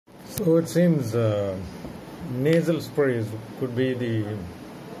So it seems nasal sprays could be the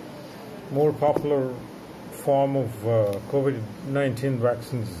more popular form of COVID-19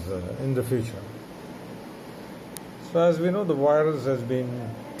 vaccines in the future. So as we know, the virus has been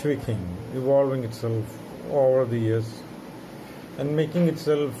tweaking, evolving itself over the years and making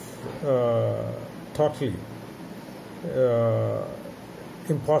itself totally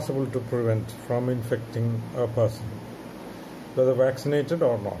impossible to prevent from infecting a person, whether vaccinated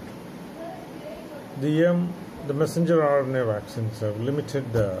or not. The messenger RNA vaccines have limited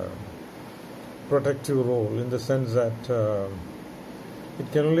protective role in the sense that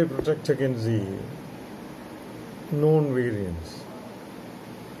it can only protect against the known variants.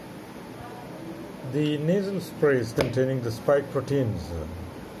 The nasal sprays containing the spike proteins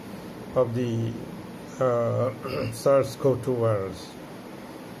of the SARS-CoV-2 virus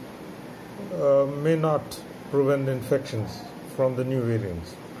may not prevent infections from the new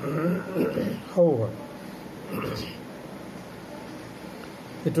variants. However,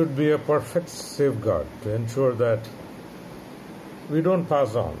 it would be a perfect safeguard to ensure that we don't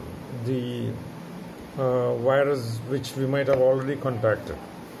pass on the virus which we might have already contacted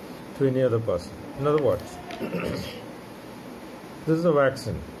to any other person. In other words, this is a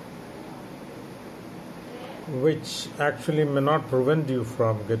vaccine which actually may not prevent you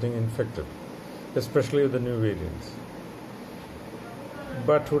from getting infected, especially with the new variants,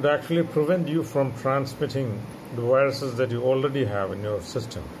 but would actually prevent you from transmitting the viruses that you already have in your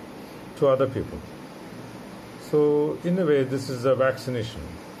system to other people. So in a way, this is a vaccination,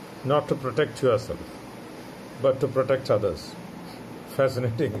 not to protect yourself, but to protect others.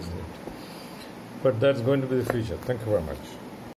 Fascinating, isn't it? But that's going to be the future. Thank you very much.